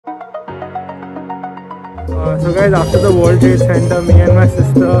So guys, after the World Trade Center, me and my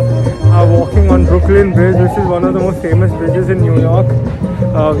sister are walking on Brooklyn Bridge, which is one of the most famous bridges in New York.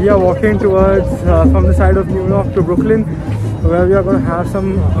 We are walking towards from the side of New York to Brooklyn, where we are going to have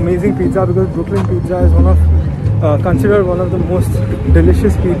some amazing pizza, because Brooklyn pizza is considered one of the most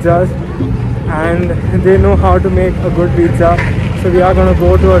delicious pizzas, and they know how to make a good pizza. So we are going to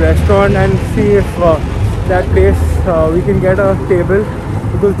go to a restaurant and see if that place we can get a table,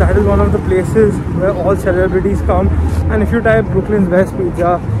 because that is one of the places where all celebrities come. And if you type Brooklyn's best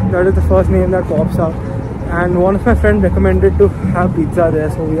pizza, that is the first name that pops up. And one of my friends recommended to have pizza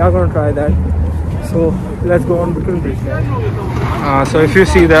there, so we are going to try that. So let's go on Brooklyn Bridge. So if you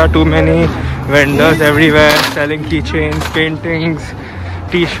see, there are too many vendors everywhere selling keychains, paintings,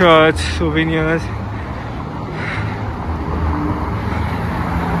 t-shirts, souvenirs.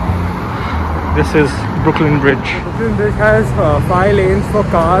 This is Brooklyn Bridge. Brooklyn Bridge has 5 lanes for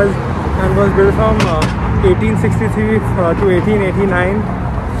cars and was built from 1863 to 1889.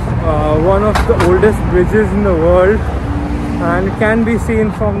 One of the oldest bridges in the world, and it can be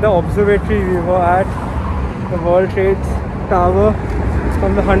seen from the observatory we were at, the World Trade Tower,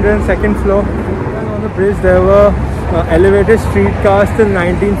 from the 102nd floor. And on the bridge there were elevated streetcars till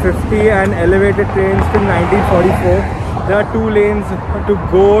 1950 and elevated trains till 1944. There are 2 lanes to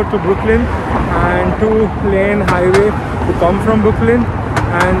go to Brooklyn and 2-lane highway to come from Brooklyn,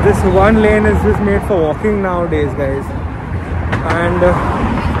 and this 1 lane is just made for walking nowadays, guys. And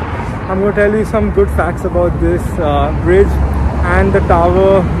I'm going to tell you some good facts about this bridge and the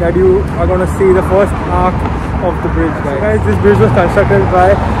tower that you are going to see, the first arc of the bridge, guys. So guys, this bridge was constructed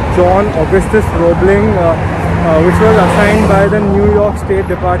by John Augustus Roebling, which was assigned by the New York State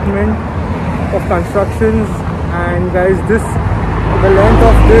Department of Constructions. And guys, the length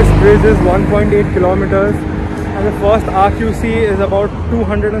of this bridge is 1.8 kilometers, and the first arc you see is about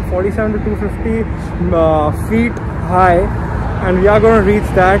 247 to 250 feet high, and we are going to reach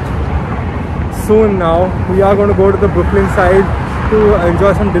that soon. Now we are going to go to the Brooklyn side to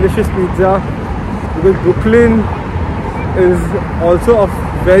enjoy some delicious pizza, because Brooklyn is also a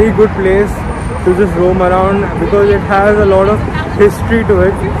very good place to just roam around, because it has a lot of history to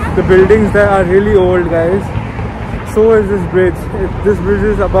it. The buildings there are really old, guys. So is this bridge. This bridge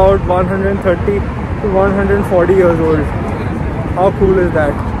is about 130 to 140 years old. How cool is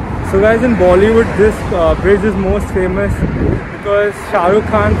that? So guys, in Bollywood, this bridge is most famous because Shah Rukh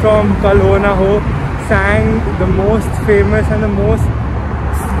Khan from Kal Ho Na Ho sang the most famous and the most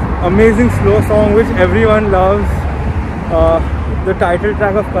amazing slow song which everyone loves, the title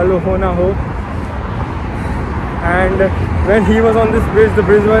track of Kal Ho Na Ho. And when he was on this bridge, the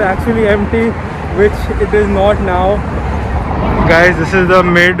bridge was actually empty, which it is not now. Guys, this is the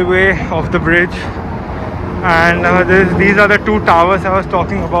midway of the bridge, and these are the 2 towers I was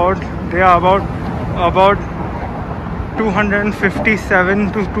talking about. They are about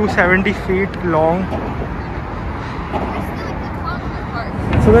 257 to 270 feet long.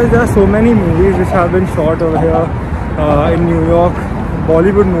 So guys, there are so many movies which have been shot over here in New York,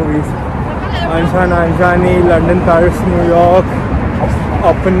 Bollywood movies. Anshan Anjani, London, Paris, New York,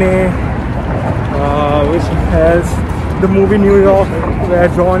 Apne, which has the movie New York, where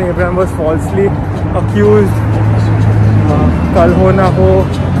John Abraham was falsely accused. Kal Ho Na Ho,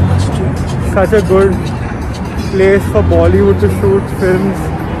 such a good place for Bollywood to shoot films.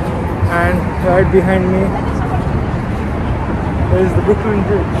 And right behind me is the Brooklyn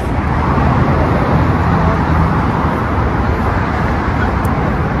Bridge.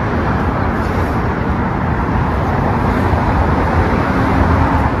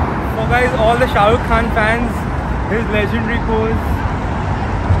 Guys, all the Shah Rukh Khan fans, his legendary pose.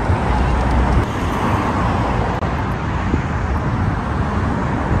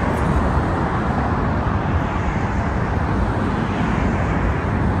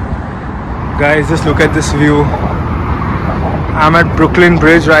 Guys, just look at this view. I'm at Brooklyn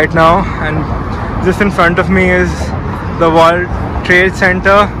Bridge right now, and just in front of me is the World Trade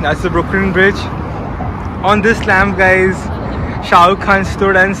Center. That's the Brooklyn Bridge. On this lamp, guys, Shah Rukh Khan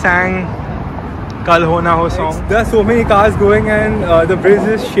stood and sang Kal Ho Na Ho song. There are so many cars going, and the bridge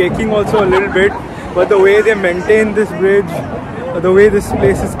is shaking also a little bit, but the way they maintain this bridge, the way this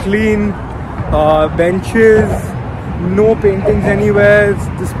place is clean, benches, no paintings anywhere.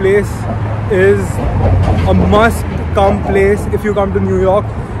 This place is a must come place if you come to New York,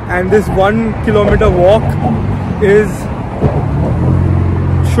 and this 1 kilometer walk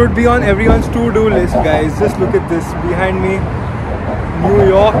should be on everyone's to-do list, guys. Just look at this behind me, New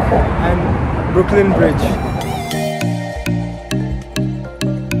York and Brooklyn Bridge.